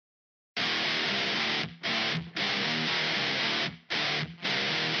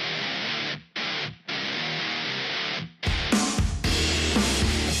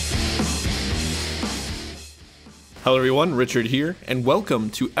Hello everyone, Richard here, and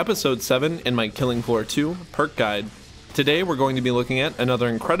welcome to episode 7 in my Killing Floor 2 perk guide. Today we're going to be looking at another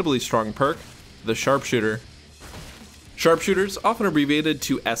incredibly strong perk, the Sharpshooter. Sharpshooters, often abbreviated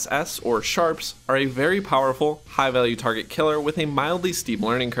to SS or Sharps, are a very powerful, high-value target killer with a mildly steep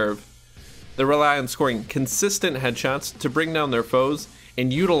learning curve. They rely on scoring consistent headshots to bring down their foes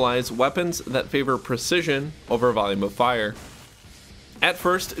and utilize weapons that favor precision over volume of fire. At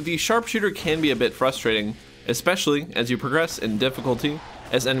first, the Sharpshooter can be a bit frustrating, especially as you progress in difficulty,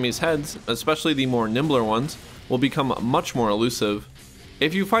 as enemies' heads, especially the more nimbler ones, will become much more elusive.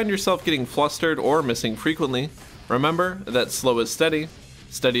 If you find yourself getting flustered or missing frequently, remember that slow is steady,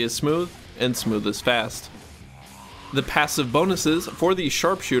 steady is smooth, and smooth is fast. The passive bonuses for the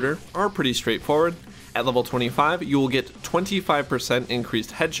Sharpshooter are pretty straightforward. At level 25, you will get 25%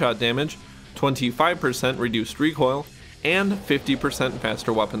 increased headshot damage, 25% reduced recoil, and 50%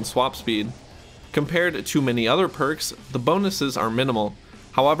 faster weapon swap speed. Compared to many other perks, the bonuses are minimal,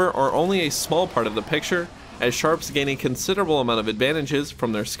 however are only a small part of the picture, as Sharps gain a considerable amount of advantages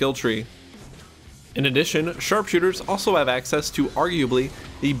from their skill tree. In addition, Sharpshooters also have access to arguably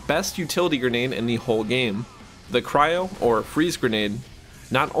the best utility grenade in the whole game, the Cryo or Freeze Grenade.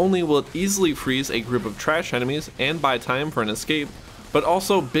 Not only will it easily freeze a group of trash enemies and buy time for an escape, but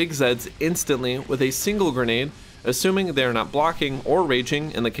also Big Zeds instantly with a single grenade, assuming they are not blocking or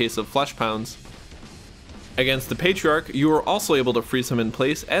raging in the case of Flesh Pounds. Against the Patriarch, you are also able to freeze him in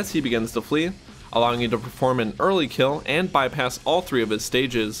place as he begins to flee, allowing you to perform an early kill and bypass all 3 of his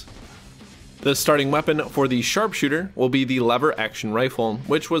stages. The starting weapon for the Sharpshooter will be the lever action rifle,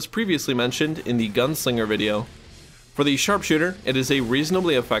 which was previously mentioned in the Gunslinger video. For the Sharpshooter, it is a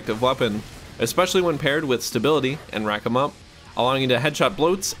reasonably effective weapon, especially when paired with stability and rack 'em up, allowing you to headshot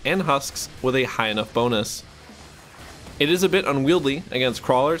bloats and husks with a high enough bonus. It is a bit unwieldy against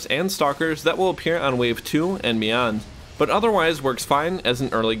crawlers and stalkers that will appear on wave 2 and beyond, but otherwise works fine as an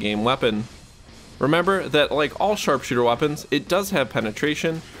early game weapon. Remember that like all Sharpshooter weapons, it does have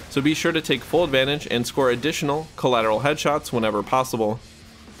penetration, so be sure to take full advantage and score additional collateral headshots whenever possible.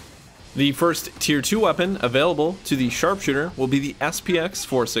 The first tier 2 weapon available to the Sharpshooter will be the SPX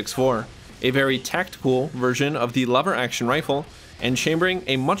 464, a very tactical version of the lever action rifle and chambering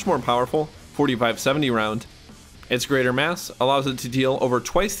a much more powerful 4570 round. Its greater mass allows it to deal over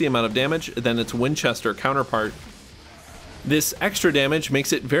twice the amount of damage than its Winchester counterpart. This extra damage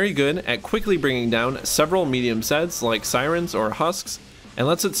makes it very good at quickly bringing down several medium Zeds like Sirens or Husks, and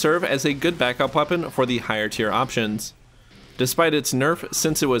lets it serve as a good backup weapon for the higher tier options. Despite its nerf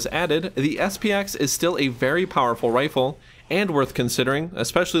since it was added, the SPX is still a very powerful rifle and worth considering,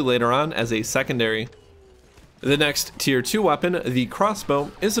 especially later on as a secondary. The next tier 2 weapon, the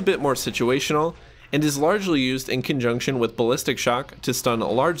crossbow, is a bit more situational, and is largely used in conjunction with ballistic shock to stun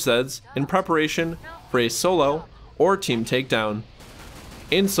large Zeds in preparation for a solo or team takedown.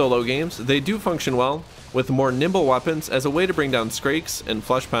 In solo games, they do function well, with more nimble weapons as a way to bring down Skrakes and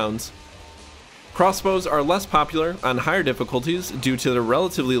Flesh Pounds. Crossbows are less popular on higher difficulties due to their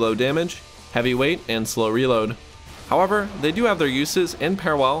relatively low damage, heavy weight, and slow reload. However, they do have their uses and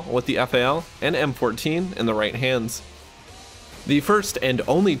pair well with the FAL and M14 in the right hands. The first and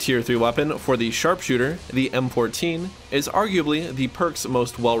only tier 3 weapon for the Sharpshooter, the M14, is arguably the perk's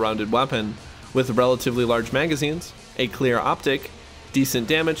most well-rounded weapon, with relatively large magazines, a clear optic, decent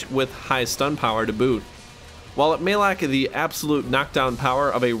damage with high stun power to boot. While it may lack the absolute knockdown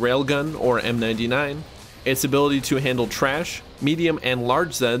power of a railgun or M99, its ability to handle trash, medium and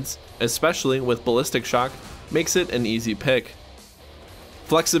large Zeds, especially with ballistic shock, makes it an easy pick.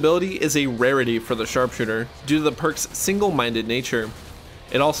 Flexibility is a rarity for the Sharpshooter due to the perk's single-minded nature.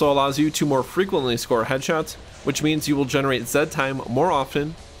 It also allows you to more frequently score headshots, which means you will generate Zed time more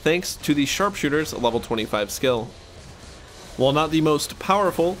often thanks to the Sharpshooter's level 25 skill. While not the most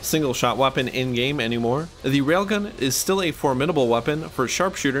powerful single-shot weapon in-game anymore, the railgun is still a formidable weapon for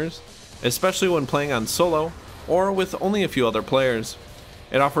Sharpshooters, especially when playing on solo or with only a few other players.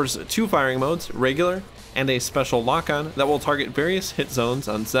 It offers 2 firing modes, regular and a special lock-on that will target various hit zones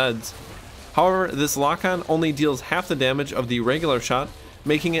on Zeds. However, this lock-on only deals half the damage of the regular shot,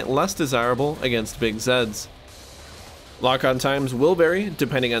 making it less desirable against big Zeds. Lock-on times will vary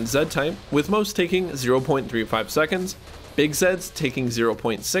depending on Zed type, with most taking 0.35 seconds, big Zeds taking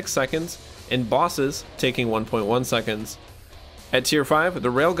 0.6 seconds, and bosses taking 1.1 seconds. At tier 5,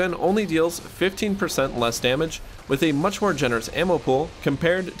 the railgun only deals 15% less damage with a much more generous ammo pool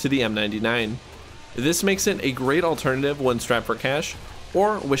compared to the M99. This makes it a great alternative when strapped for cash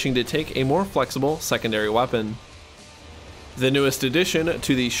or wishing to take a more flexible secondary weapon. The newest addition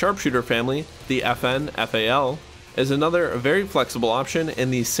to the Sharpshooter family, the FN-FAL, is another very flexible option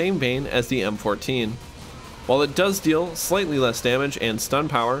in the same vein as the M14. While it does deal slightly less damage and stun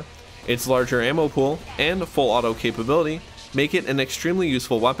power, its larger ammo pool and full auto capability make it an extremely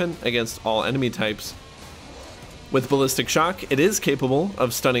useful weapon against all enemy types. With Ballistic Shock, it is capable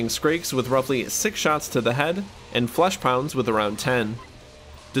of stunning Skrakes with roughly 6 shots to the head and Flesh Pounds with around 10.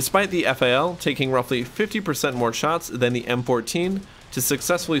 Despite the FAL taking roughly 50% more shots than the M14 to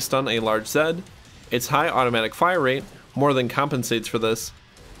successfully stun a large Zed, its high automatic fire rate more than compensates for this.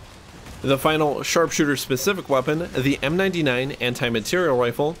 The final Sharpshooter specific weapon, the M99 Anti-Material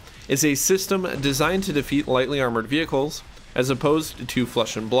Rifle, is a system designed to defeat lightly armored vehicles as opposed to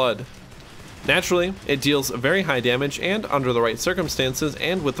Flesh and Blood. Naturally, it deals very high damage and under the right circumstances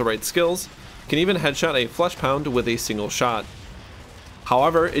and with the right skills, can even headshot a Flesh Pound with a single shot.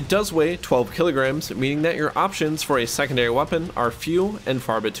 However, it does weigh 12 kilograms, meaning that your options for a secondary weapon are few and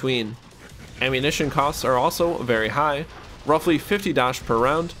far between. Ammunition costs are also very high, roughly 50 dash per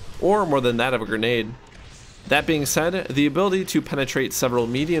round, or more than that of a grenade. That being said, the ability to penetrate several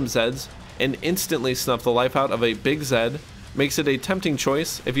medium Zeds and instantly snuff the life out of a big Zed makes it a tempting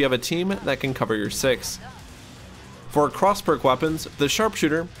choice if you have a team that can cover your 6. For cross-perk weapons, the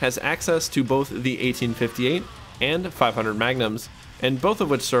Sharpshooter has access to both the 1858 and 500 Magnums, and both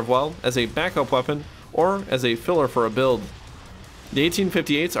of which serve well as a backup weapon or as a filler for a build. The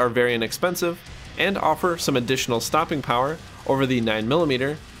 1858s are very inexpensive and offer some additional stopping power over the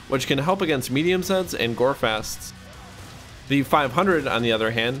 9mm, which can help against medium Zeds and Gorefasts. The 500, on the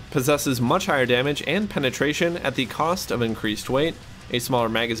other hand, possesses much higher damage and penetration at the cost of increased weight, a smaller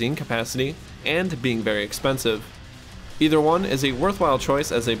magazine capacity, and being very expensive. Either one is a worthwhile choice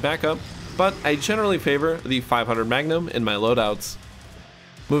as a backup, but I generally favor the 500 Magnum in my loadouts.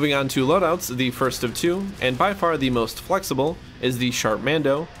 Moving on to loadouts, the first of two, and by far the most flexible, is the Sharp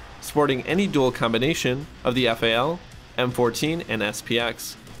Mando, sporting any dual combination of the FAL, M14, and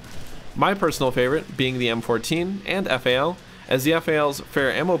SPX. My personal favorite being the M14 and FAL, as the FAL's fair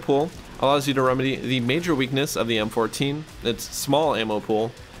ammo pool allows you to remedy the major weakness of the M14, its small ammo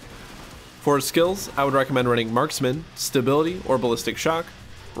pool. For skills, I would recommend running Marksman, Stability or Ballistic Shock,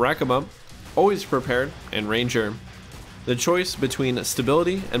 Rack 'em Up, Always Prepared, and Ranger. The choice between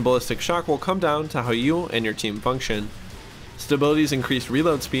Stability and Ballistic Shock will come down to how you and your team function. Stability's increased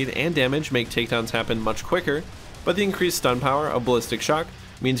reload speed and damage make takedowns happen much quicker, but the increased stun power of Ballistic Shock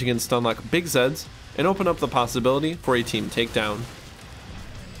means you can stun lock big Zeds and open up the possibility for a team takedown.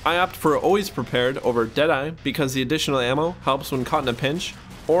 I opt for Always Prepared over Deadeye because the additional ammo helps when caught in a pinch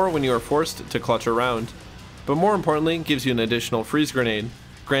or when you are forced to clutch a round, but more importantly gives you an additional freeze grenade,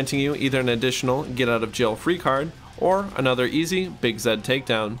 granting you either an additional get out of jail free card or another easy big Zed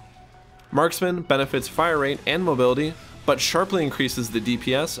takedown. Marksman benefits fire rate and mobility, but sharply increases the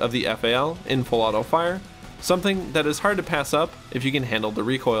DPS of the FAL in full auto fire, something that is hard to pass up if you can handle the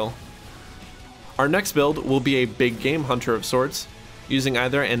recoil. Our next build will be a big game hunter of sorts, using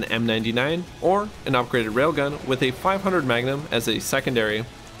either an M99 or an upgraded railgun with a 500 Magnum as a secondary.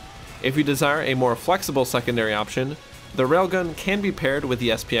 If you desire a more flexible secondary option, the railgun can be paired with the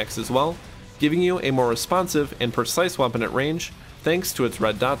SPX as well, giving you a more responsive and precise weapon at range thanks to its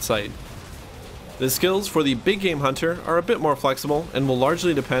red dot sight. The skills for the big game hunter are a bit more flexible and will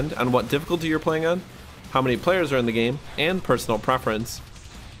largely depend on what difficulty you're playing on, how many players are in the game, and personal preference.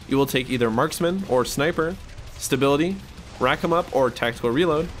 You will take either Marksman or Sniper, Stability, Rack 'em Up or Tactical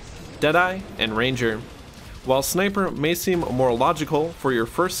Reload, Deadeye, and Ranger. While Sniper may seem more logical for your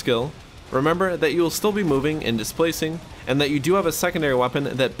first skill, remember that you will still be moving and displacing, and that you do have a secondary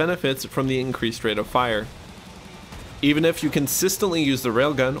weapon that benefits from the increased rate of fire. Even if you consistently use the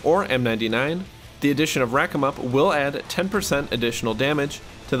Railgun or M99, the addition of Rack 'em Up will add 10% additional damage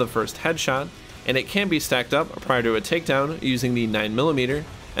to the first headshot, and it can be stacked up prior to a takedown using the 9mm,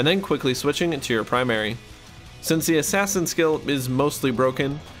 and then quickly switching to your primary. Since the Assassin skill is mostly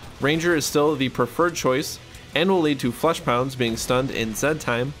broken, Ranger is still the preferred choice, and will lead to Flesh Pounds being stunned in Z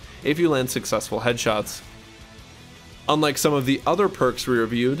time if you land successful headshots. Unlike some of the other perks we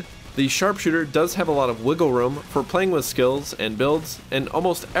reviewed, the Sharpshooter does have a lot of wiggle room for playing with skills and builds, and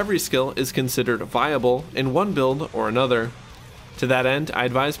almost every skill is considered viable in one build or another. To that end, I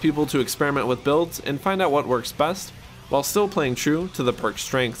advise people to experiment with builds and find out what works best, while still playing true to the perk's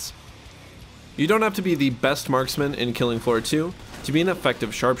strengths. You don't have to be the best marksman in Killing Floor 2 to be an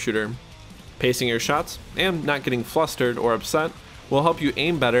effective Sharpshooter. Pacing your shots and not getting flustered or upset will help you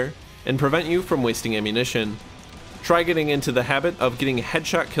aim better and prevent you from wasting ammunition. Try getting into the habit of getting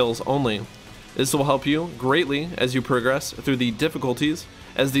headshot kills only. This will help you greatly as you progress through the difficulties,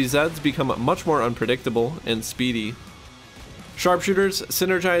 as these Zeds become much more unpredictable and speedy. Sharpshooters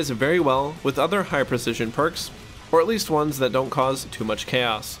synergize very well with other high precision perks, or at least ones that don't cause too much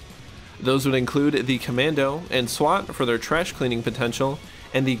chaos. Those would include the Commando and SWAT for their trash cleaning potential,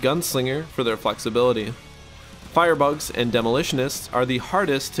 and the Gunslinger for their flexibility. Firebugs and Demolitionists are the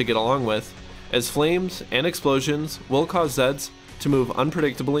hardest to get along with, as flames and explosions will cause Zeds to move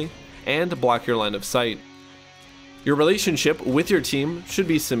unpredictably and block your line of sight. Your relationship with your team should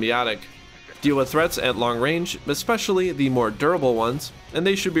be symbiotic. Deal with threats at long range, especially the more durable ones, and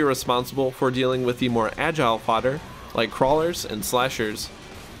they should be responsible for dealing with the more agile fodder, like crawlers and slashers.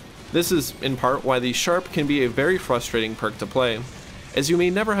 This is in part why the Sharp can be a very frustrating perk to play, as you may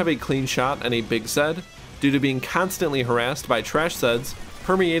never have a clean shot on a big Zed due to being constantly harassed by trash Zeds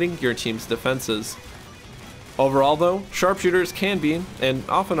permeating your team's defenses. Overall though, Sharpshooters can be, and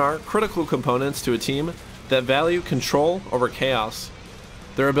often are, critical components to a team that value control over chaos.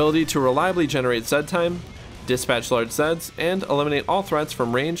 Their ability to reliably generate Zed time, dispatch large Zeds, and eliminate all threats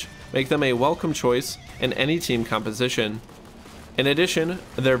from range make them a welcome choice in any team composition. In addition,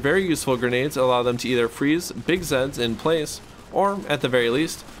 their very useful grenades allow them to either freeze big Zeds in place, or at the very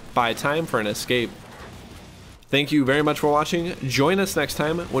least, buy time for an escape. Thank you very much for watching. Join us next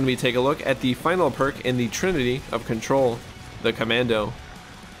time when we take a look at the final perk in the Trinity of Control, the Commando.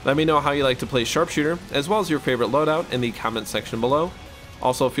 Let me know how you like to play Sharpshooter, as well as your favorite loadout in the comment section below.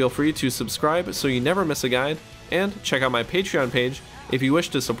 Also feel free to subscribe so you never miss a guide, and check out my Patreon page if you wish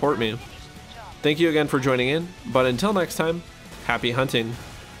to support me. Thank you again for joining in, but until next time, happy hunting.